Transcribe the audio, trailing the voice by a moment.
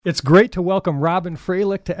It's great to welcome Robyn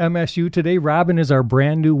Fralick to MSU today. Robyn is our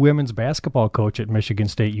brand new women's basketball coach at Michigan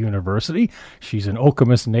State University. She's an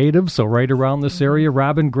Okemos native, so right around this area.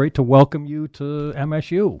 Robyn, great to welcome you to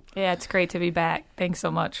MSU. Yeah, it's great to be back. Thanks so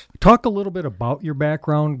much. Talk a little bit about your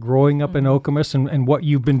background growing up in Okemos and what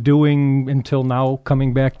you've been doing until now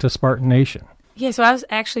coming back to Spartan Nation. Yeah, so I was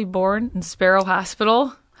actually born in Sparrow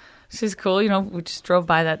Hospital, which is cool. You know, we just drove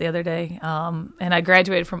by that the other day. And I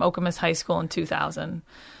graduated from Okemos High School in 2000.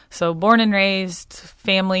 So born and raised,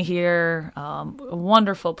 family here, a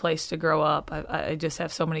wonderful place to grow up. I just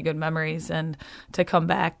have so many good memories, and to come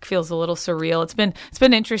back feels a little surreal. It's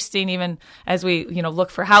been interesting, even as we look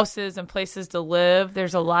for houses and places to live.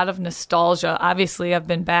 There's a lot of nostalgia. Obviously, I've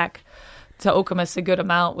been back to Okemos a good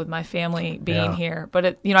amount with my family being here,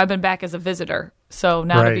 but I've been back as a visitor. So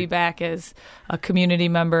now to be back as a community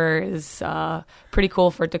member is pretty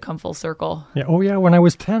cool for it to come full circle. Yeah. Oh, yeah. When I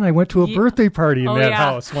was 10, I went to a birthday party in that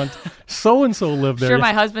house. When so-and-so lived there. Sure,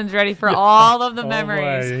 my husband's ready for all of the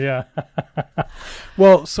memories. Boy, yeah.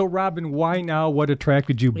 Well, so Robyn, why now? What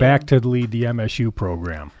attracted you back to lead the MSU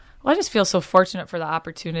program? Well, I just feel so fortunate for the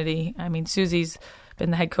opportunity. I mean, Susie's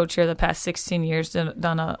been the head coach here the past 16 years,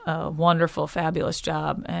 done a wonderful, fabulous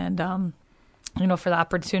job. And, for the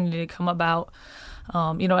opportunity to come about,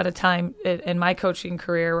 at a time in my coaching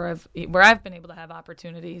career where I've been able to have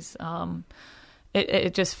opportunities,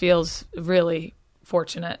 it just feels really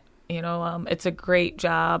fortunate. It's a great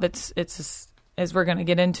job. It's as we're going to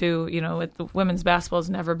get into, the women's basketball has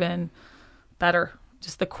never been better.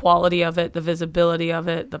 Just the quality of it, the visibility of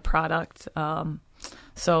it, the product.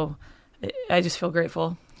 So I just feel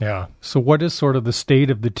grateful. Yeah. So what is sort of the state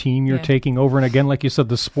of the team you're taking over? And again, like you said,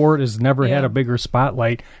 the sport has never had a bigger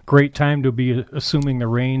spotlight. Great time to be assuming the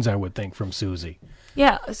reins, I would think, from Susie.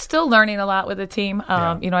 Yeah, still learning a lot with the team.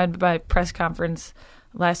 I had my press conference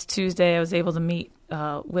last Tuesday. I was able to meet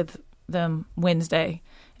with them Wednesday,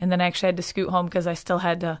 and then I actually had to scoot home because I still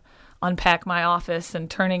had to unpack my office and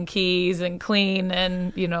turning keys and clean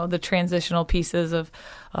and, the transitional pieces of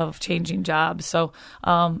changing jobs. So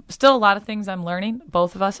still a lot of things I'm learning,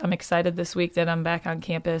 both of us. I'm excited this week that I'm back on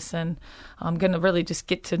campus, and I'm going to really just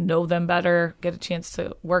get to know them better, get a chance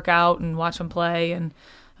to work out and watch them play, and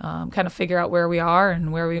kind of figure out where we are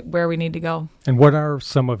and where we need to go. And what are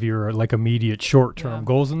some of your immediate short-term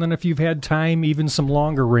goals? And then if you've had time, even some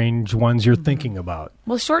longer range ones you're thinking about.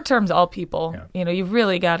 Well, short-term's all people. Yeah. You've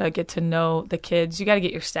really got to get to know the kids. You got to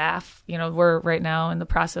get your staff. We're right now in the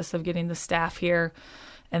process of getting the staff here,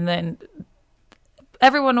 and then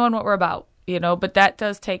everyone knowing what we're about. But that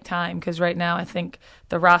does take time, because right now I think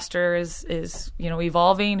the roster is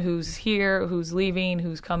evolving. Who's here, who's leaving,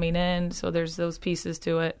 who's coming in. So there's those pieces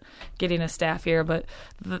to it, getting a staff here. But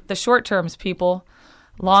the short term is people.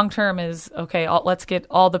 Long term is, let's get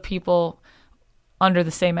all the people under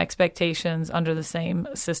the same expectations, under the same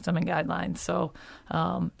system and guidelines. So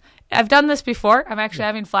I've done this before. I'm actually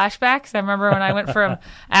having flashbacks. I remember when I went from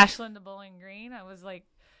Ashland to Bowling Green, I was like,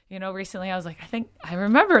 recently I was like, I think I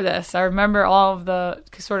remember this. I remember all of the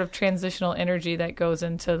sort of transitional energy that goes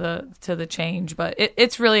into the change. But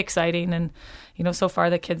it's really exciting, and so far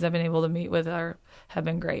the kids I've been able to meet with have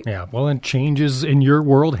been great. Yeah, well, and changes in your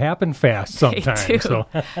world happen fast sometimes. They do. So.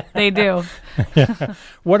 They do. Yeah.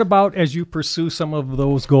 What about as you pursue some of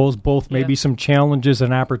those goals, both maybe some challenges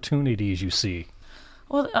and opportunities you see?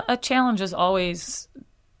 Well, a challenge is always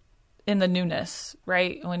in the newness,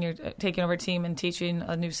 right? When you're taking over a team and teaching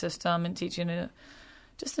a new system and teaching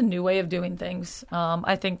just a new way of doing things.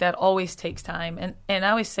 I think that always takes time. And I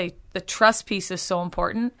always say the trust piece is so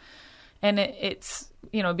important. And it's,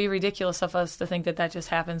 it'd be ridiculous of us to think that just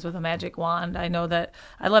happens with a magic wand. I know that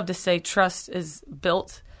I love to say trust is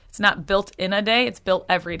built. It's not built in a day, it's built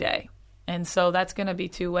every day. And so that's going to be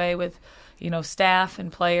two-way with, staff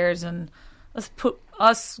and players, and let's put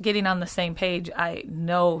us getting on the same page, I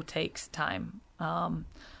know takes time.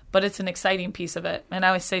 But it's an exciting piece of it. And I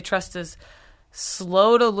always say trust is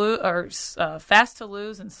slow to lose, or fast to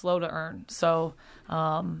lose and slow to earn. So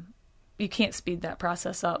you can't speed that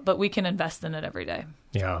process up, but we can invest in it every day.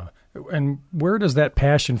 Yeah. And where does that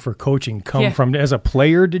passion for coaching come from? As a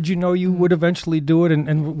player, did you know you would eventually do it?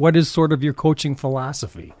 And what is sort of your coaching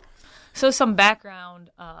philosophy? So some background,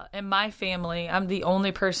 in my family, I'm the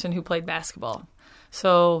only person who played basketball.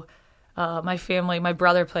 So my family, my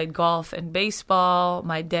brother played golf and baseball.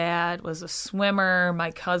 My dad was a swimmer.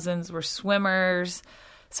 My cousins were swimmers.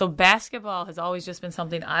 So basketball has always just been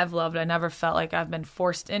something I've loved. I never felt like I've been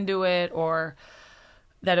forced into it or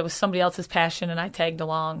that it was somebody else's passion and I tagged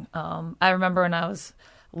along. I remember when I was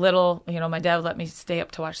little, my dad would let me stay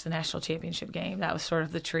up to watch the national championship game. That was sort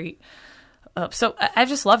of the treat. So I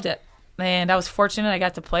just loved it. And I was fortunate. I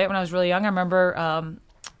got to play it when I was really young. I remember,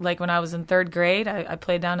 when I was in third grade, I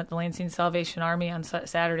played down at the Lansing Salvation Army on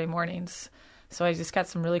Saturday mornings. So I just got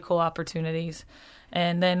some really cool opportunities.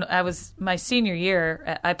 And then my senior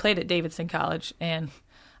year, I played at Davidson College. And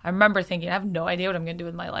I remember thinking, I have no idea what I'm going to do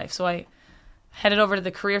with my life. So I headed over to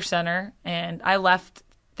the Career Center, and I left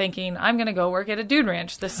thinking I'm going to go work at a dude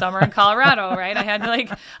ranch this summer in Colorado, right? I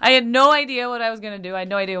had no idea what I was going to do. I had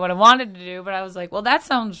no idea what I wanted to do, but I was like, well, that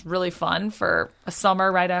sounds really fun for a summer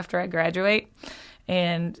right after I graduate.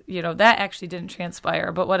 And, that actually didn't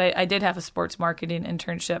transpire. But I did have a sports marketing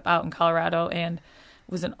internship out in Colorado, and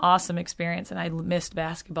it was an awesome experience, and I missed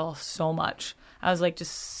basketball so much. I was like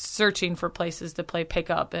just searching for places to play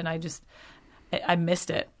pickup, and I missed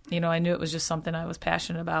it. I knew it was just something I was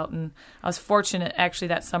passionate about. And I was fortunate actually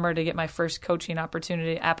that summer to get my first coaching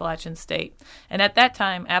opportunity at Appalachian State. And at that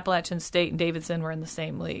time, Appalachian State and Davidson were in the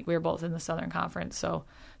same league. We were both in the Southern Conference. So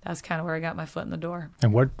that's kind of where I got my foot in the door.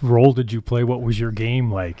 And what role did you play? What was your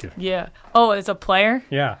game like? Yeah. Oh, as a player?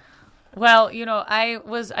 Yeah. Well,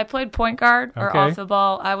 I played point guard or off the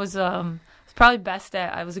ball. I was probably best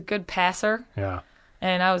I was a good passer. Yeah.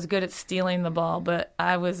 And I was good at stealing the ball, but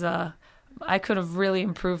I could have really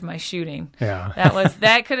improved my shooting. Yeah.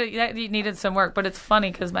 that needed some work, but it's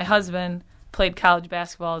funny because my husband played college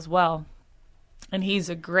basketball as well, and he's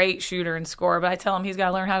a great shooter and scorer, but I tell him he's got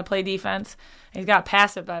to learn how to play defense. He's got to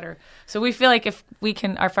pass it better. So we feel like if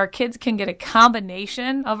our kids can get a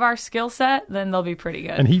combination of our skill set, then they'll be pretty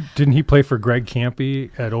good. And didn't he play for Greg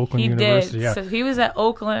Campy at Oakland University? He did. Yeah. So he was at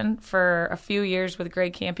Oakland for a few years with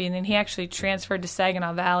Greg Campy, and then he actually transferred to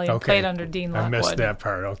Saginaw Valley and played under Dean Lockwood. I missed that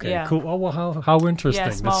part. Okay, yeah. Cool. Oh, well, how interesting.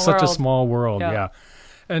 Yeah, it's such a small world. Yeah.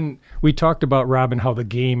 And we talked about, Robyn, how the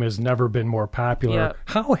game has never been more popular. Yeah.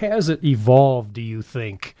 How has it evolved, do you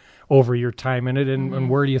think, over your time in it, and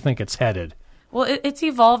where do you think it's headed? Well, it's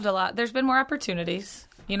evolved a lot. There's been more opportunities.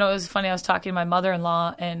 It was funny. I was talking to my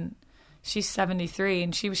mother-in-law, and she's 73,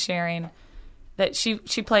 and she was sharing that she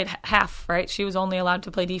played half, right? She was only allowed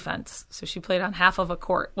to play defense, so she played on half of a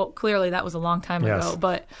court. Well, clearly that was a long time ago,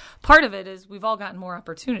 but part of it is we've all gotten more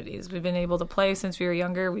opportunities. We've been able to play since we were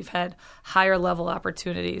younger. We've had higher level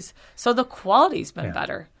opportunities, so the quality's been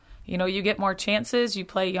better. You get more chances. You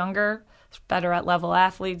play younger. There's better at level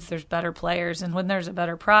athletes. There's better players, and when there's a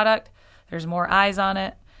better product, there's more eyes on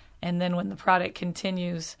it. And then when the product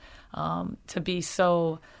continues to be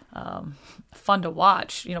so fun to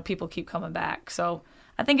watch, people keep coming back. So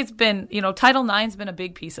I think it's been, Title IX's been a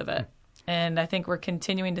big piece of it. And I think we're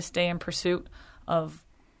continuing to stay in pursuit of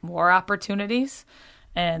more opportunities.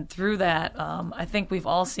 And through that, I think we've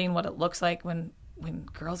all seen what it looks like when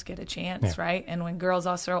girls get a chance, right? And when girls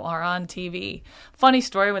also are on TV. Funny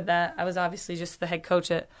story with that, I was obviously just the head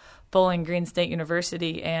coach at Bowling Green State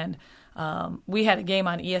University, and we had a game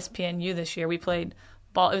on ESPNU this year. We played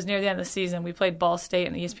ball. It was near the end of the season. We played Ball State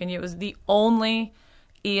on ESPNU. It was the only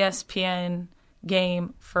ESPN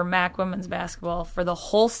game for MAC women's basketball for the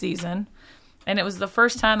whole season, and it was the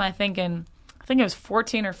first time I think it was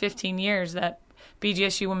 14 or 15 years that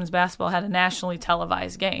BGSU women's basketball had a nationally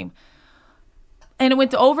televised game. And it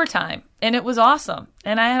went to overtime, and it was awesome.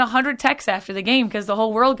 And I had 100 texts after the game because the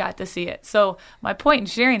whole world got to see it. So my point in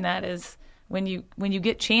sharing that is when you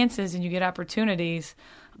get chances and you get opportunities,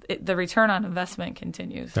 the return on investment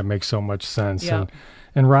continues. That makes so much sense. Yeah.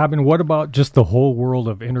 And Robyn, what about just the whole world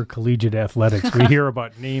of intercollegiate athletics? We hear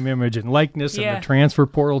about name, image, and likeness and the transfer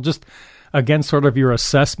portal. Just, again, sort of your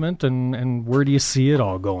assessment and where do you see it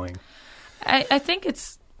all going? I think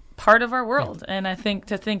it's part of our world, and I think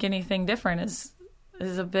to think anything different is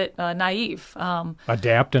a bit naive.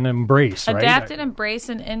 Adapt and embrace, right? Adapt and embrace,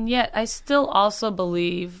 and yet I still also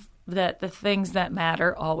believe that the things that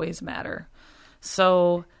matter always matter.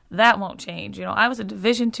 So that won't change. I was a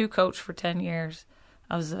Division II coach for 10 years.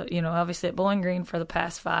 I was, obviously at Bowling Green for the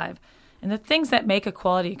past 5. And the things that make a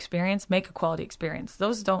quality experience make a quality experience.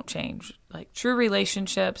 Those don't change. Like true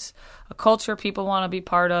relationships, a culture people want to be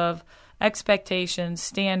part of, expectations,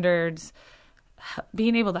 standards,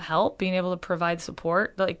 being able to help, being able to provide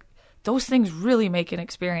support, like those things really make an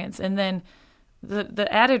experience. And then the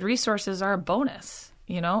added resources are a bonus,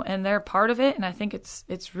 and they're part of it. And I think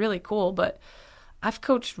it's really cool. But I've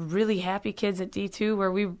coached really happy kids at D2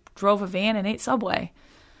 where we drove a van and ate Subway,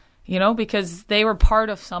 because they were part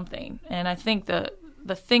of something. And I think the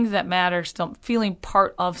things that matter, still feeling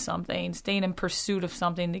part of something, staying in pursuit of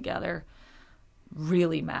something together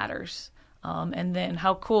really matters. And then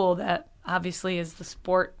how cool that obviously is the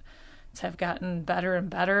sports have gotten better and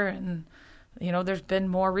better, and there's been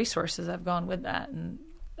more resources that have gone with that, and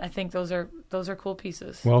I think those are cool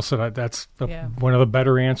pieces. Well, so that's one of the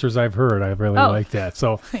better answers I've heard. I really like that.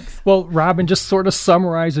 So, thanks. Well, Robyn, just sort of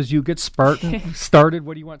summarize as you get Spartan started.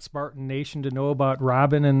 What do you want Spartan Nation to know about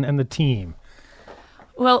Robyn and the team?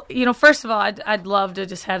 Well, first of all, I'd love to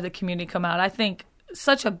just have the community come out. I think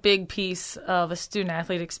such a big piece of a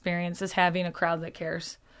student-athlete experience is having a crowd that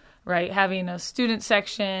cares, right? Having a student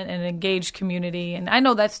section and an engaged community. And I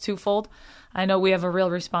know that's twofold. I know we have a real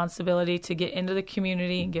responsibility to get into the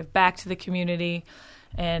community and give back to the community.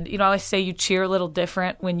 And, I always say you cheer a little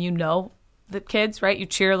different when you know the kids, right? You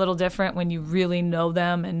cheer a little different when you really know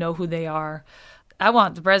them and know who they are. I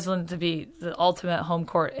want the Breslin to be the ultimate home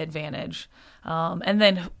court advantage. And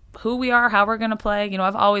then who we are, how we're going to play.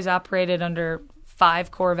 I've always operated under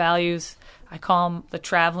 5 core values. I call them the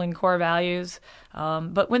traveling core values.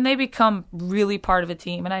 But when they become really part of a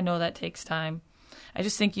team, and I know that takes time, I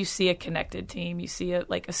just think you see a connected team. You see a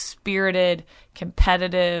spirited,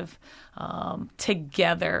 competitive,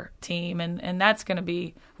 together team. And that's going to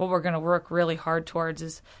be what we're going to work really hard towards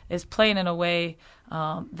is playing in a way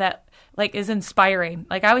that is inspiring.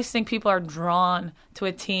 I always think people are drawn to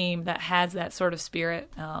a team that has that sort of spirit.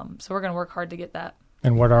 So we're going to work hard to get that.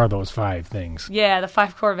 And what are those 5 things? Yeah, the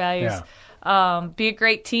 5 core values. Yeah. Be a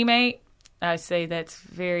great teammate. I say that's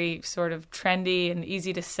very sort of trendy and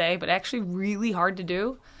easy to say, but actually really hard to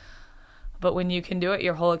do. But when you can do it,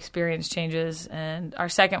 your whole experience changes. And our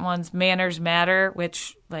second one's manners matter,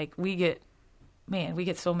 which we get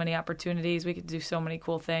so many opportunities. We could do so many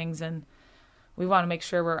cool things, and we want to make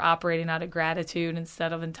sure we're operating out of gratitude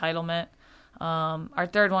instead of entitlement. Our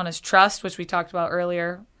third one is trust, which we talked about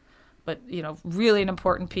earlier. But, really an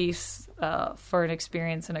important piece for an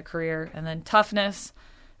experience and a career. And then toughness,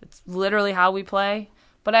 it's literally how we play.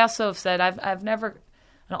 But I also have said I've never,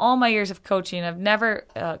 in all my years of coaching, I've never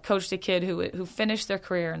coached a kid who finished their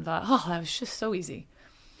career and thought, oh, that was just so easy.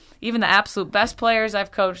 Even the absolute best players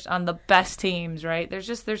I've coached on the best teams, right?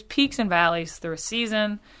 There's peaks and valleys through a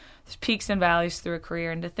season. There's peaks and valleys through a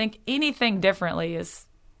career. And to think anything differently is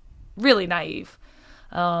really naive.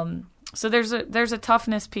 So there's a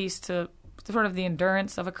toughness piece to sort of the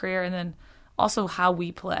endurance of a career, and then also how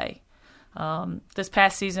we play. This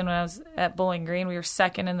past season when I was at Bowling Green, we were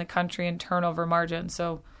second in the country in turnover margin.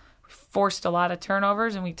 So we forced a lot of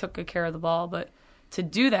turnovers, and we took good care of the ball. But to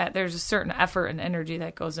do that, there's a certain effort and energy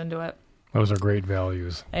that goes into it. Those are great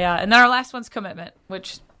values. Yeah, and then our last one's commitment,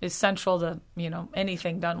 which is central to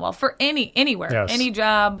anything done well for anywhere, any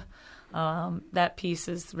job. That piece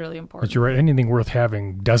is really important. But you're right. Anything worth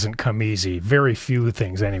having doesn't come easy. Very few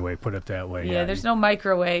things, anyway. Put it that way. Yeah. There's no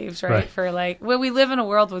microwaves, right? For we live in a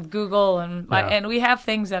world with Google and we have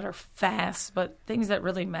things that are fast, but things that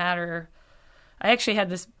really matter. I actually had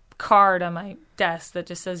this card on my desk that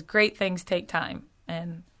just says, "Great things take time."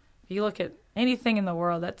 And if you look at anything in the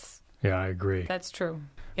world, I agree. That's true.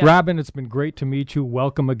 Yeah. Robyn, it's been great to meet you.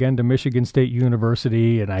 Welcome again to Michigan State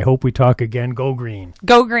University, and I hope we talk again. Go Green.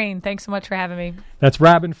 Go Green. Thanks so much for having me. That's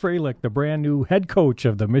Robyn Fralick, the brand new head coach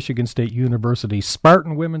of the Michigan State University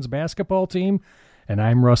Spartan women's basketball team, and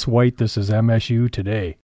I'm Russ White. This is MSU Today.